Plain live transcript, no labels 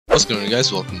What's going on,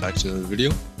 guys? Welcome back to another video.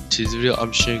 In today's video,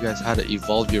 I'm showing you guys how to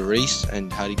evolve your race and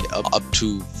how to get up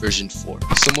to version 4.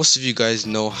 So most of you guys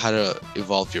know how to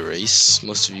evolve your race.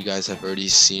 Most of you guys have already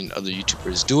seen other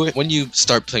YouTubers do it. When you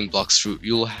start playing Blox Fruit,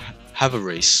 you'll have a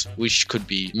race, which could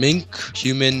be mink,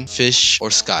 human, fish,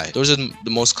 or sky. Those are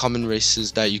the most common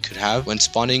races that you could have when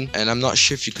spawning, and I'm not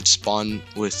sure if you could spawn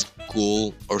with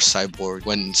ghoul or cyborg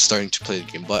when starting to play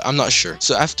the game, but I'm not sure.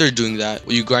 So after doing that,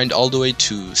 you grind all the way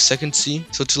to 2nd C.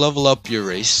 So to level up your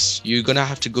race, you're gonna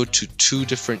have to go to 2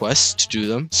 different quests to do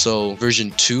them. So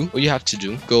version 2, what you have to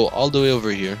do, go all the way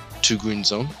over here to green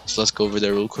zone. So let's go over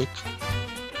there real quick.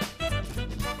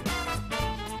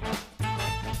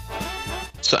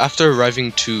 So after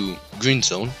arriving to green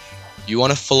zone, you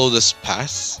want to follow this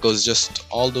path. It goes just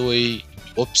all the way,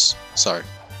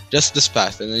 just this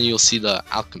path, and then you'll see the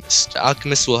alchemist. The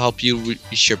alchemist will help you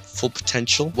reach your full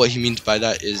potential. What he means by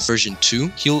that is version 2,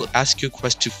 he'll ask you a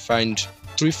quest to find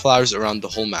 3 flowers around the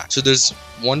whole map. So there's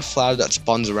 1 flower that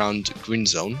spawns around green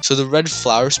zone. So the red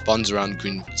flower spawns around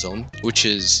green zone, which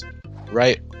is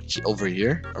right over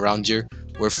here, around here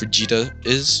where Vegeta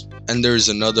is. And there's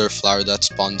another flower that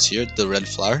spawns here, the red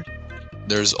flower.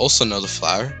 There's also another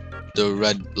flower, the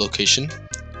red location,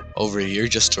 over here,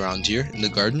 just around here in the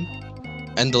garden.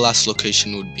 And the last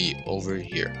location would be over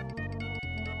here.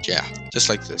 Yeah, just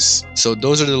like this. So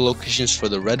those are the locations for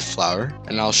the red flower,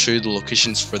 and I'll show you the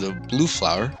locations for the blue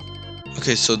flower.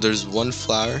 Okay, so there's 1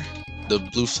 flower, the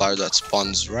blue flower, that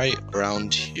spawns right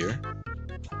around here,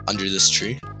 under this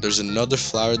tree. There's another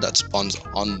flower that spawns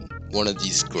on one of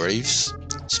these graves,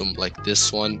 so like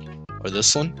this one or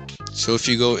this one. So if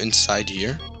you go inside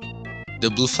here, the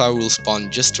blue flower will spawn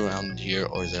just around here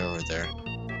or there,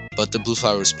 but the blue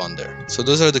flower will spawn there. So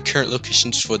those are the current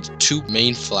locations for the 2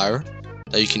 main flower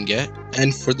that you can get.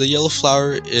 And for the yellow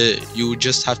flower, you would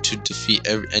just have to defeat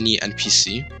any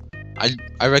NPC.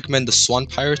 I recommend the Swan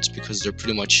Pirates because they're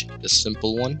pretty much the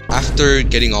simple one. After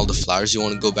getting all the flowers, you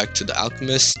want to go back to the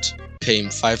alchemist, pay him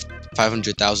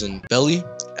 500,000 belly,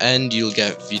 and you'll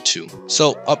get V2.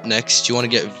 So up next, you want to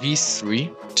get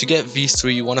V3. To get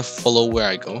V3, you want to follow where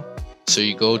I go. So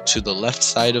you go to the left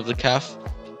side of the calf,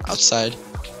 outside,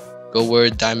 go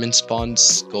where diamond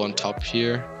spawns, go on top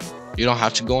here. You don't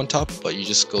have to go on top, but you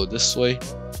just go this way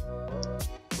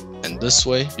and this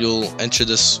way. You'll enter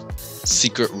this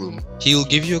secret room. He'll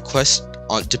give you a quest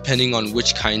depending on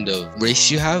which kind of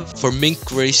race you have. For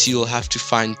mink race, you'll have to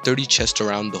find 30 chests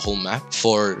around the whole map.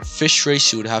 For fish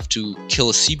race, you would have to kill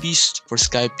a sea beast. For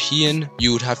skypian,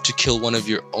 you would have to kill one of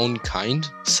your own kind.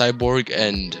 Cyborg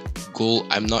and ghoul,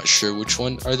 I'm not sure which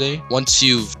one are they. Once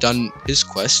you've done his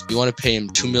quest, you want to pay him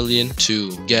 2 million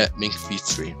to get mink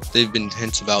V3. They've been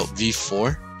hints about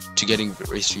V4 to getting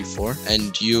race V4,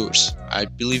 and I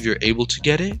believe you're able to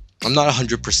get it. I'm not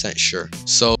 100% sure.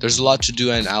 So there's a lot to do,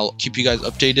 and I'll keep you guys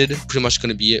updated. Pretty much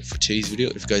gonna be it for today's video.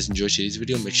 If you guys enjoyed today's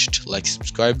video, make sure to like,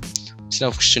 subscribe, turn on the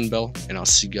notification bell, and I'll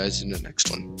see you guys in the next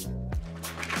one.